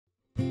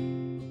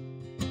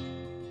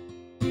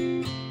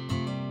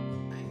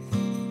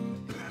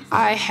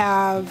I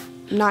have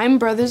 9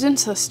 brothers and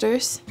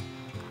sisters.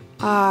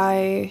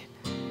 I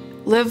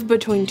live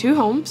between 2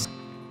 homes.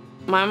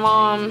 My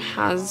mom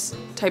has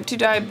type 2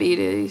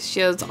 diabetes, she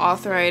has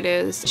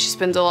arthritis, she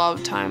spends a lot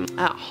of time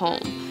at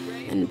home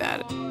in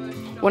bed.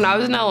 When I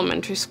was in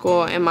elementary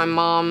school and my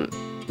mom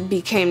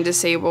became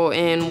disabled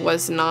and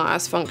was not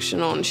as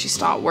functional and she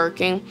stopped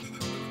working,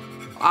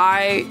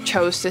 I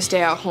chose to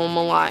stay at home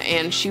a lot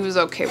and she was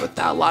okay with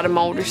that. A lot of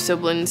my older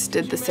siblings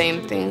did the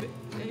same thing.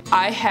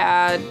 I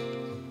had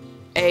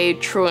a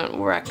truant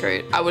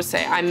record. I would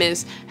say I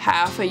missed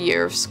half a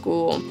year of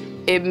school.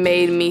 It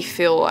made me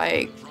feel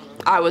like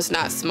I was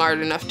not smart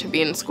enough to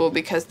be in school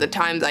because the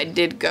times I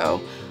did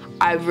go,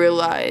 I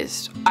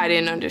realized I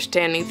didn't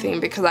understand anything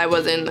because I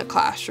wasn't in the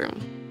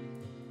classroom.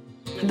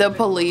 The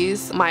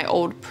police, my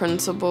old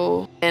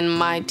principal, and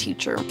my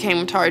teacher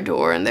came to our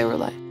door and they were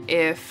like,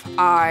 if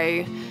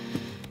I,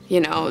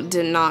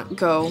 did not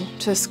go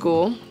to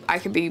school, I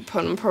could be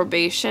put on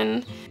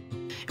probation.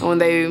 And when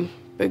they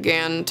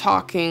began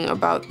talking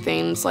about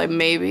things like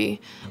maybe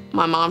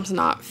my mom's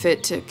not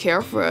fit to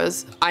care for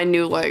us, I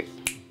knew like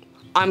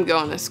I'm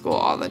going to school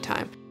all the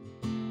time.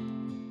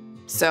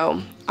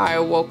 So I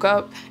woke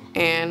up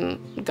and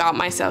got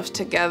myself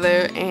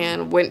together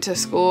and went to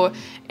school,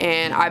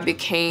 and I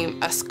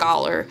became a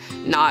scholar,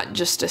 not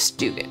just a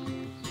student.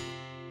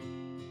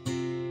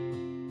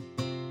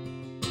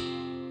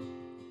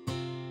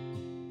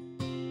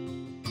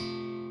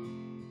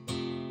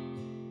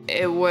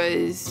 It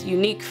was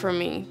unique for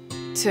me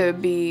to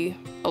be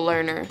a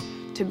learner,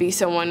 to be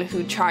someone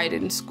who tried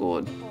in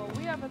school.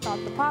 We haven't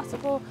thought the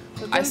possible.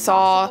 I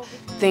saw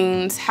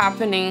things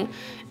happening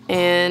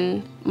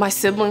in my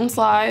siblings'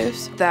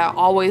 lives that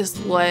always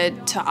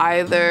led to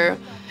either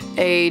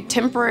a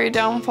temporary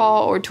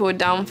downfall or to a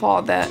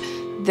downfall that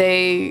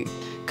they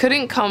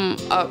couldn't come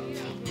up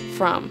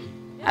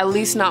from, at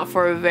least not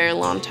for a very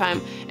long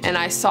time, and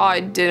I saw I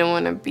didn't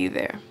want to be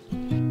there.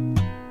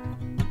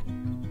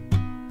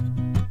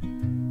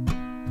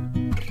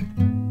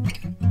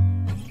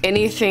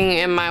 Anything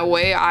in my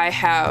way, I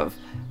have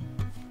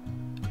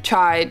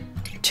tried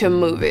to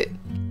move it.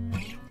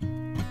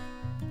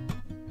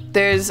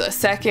 There's a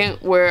second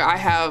where I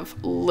have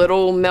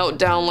little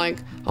meltdown like,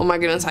 oh my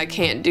goodness, I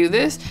can't do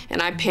this,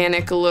 and I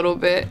panic a little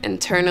bit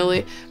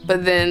internally,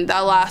 but then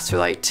that lasts for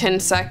like 10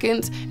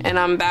 seconds and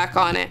I'm back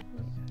on it.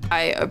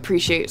 I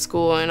appreciate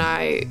school and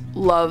I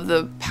love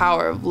the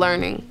power of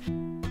learning.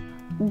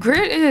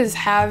 Grit is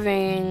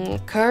having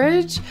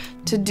courage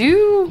to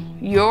do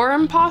your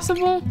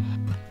impossible,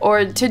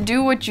 or to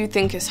do what you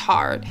think is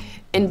hard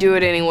and do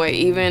it anyway,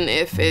 even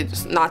if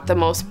it's not the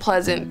most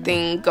pleasant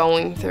thing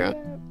going through.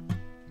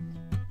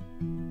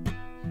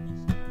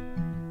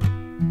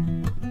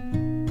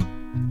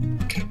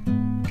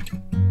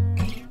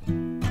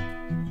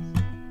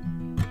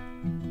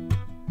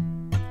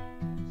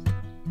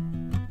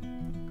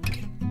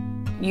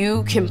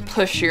 You can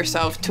push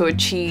yourself to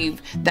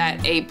achieve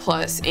that A+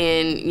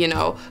 in,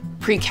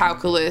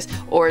 pre-calculus,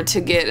 or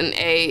to get an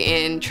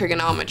A in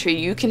trigonometry.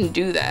 You can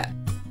do that.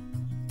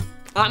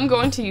 I'm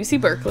going to UC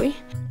Berkeley.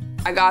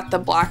 I got the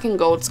Black and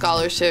Gold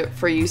Scholarship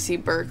for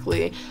UC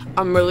Berkeley.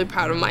 I'm really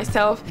proud of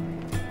myself.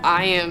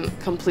 I am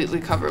completely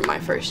covered my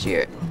first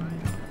year.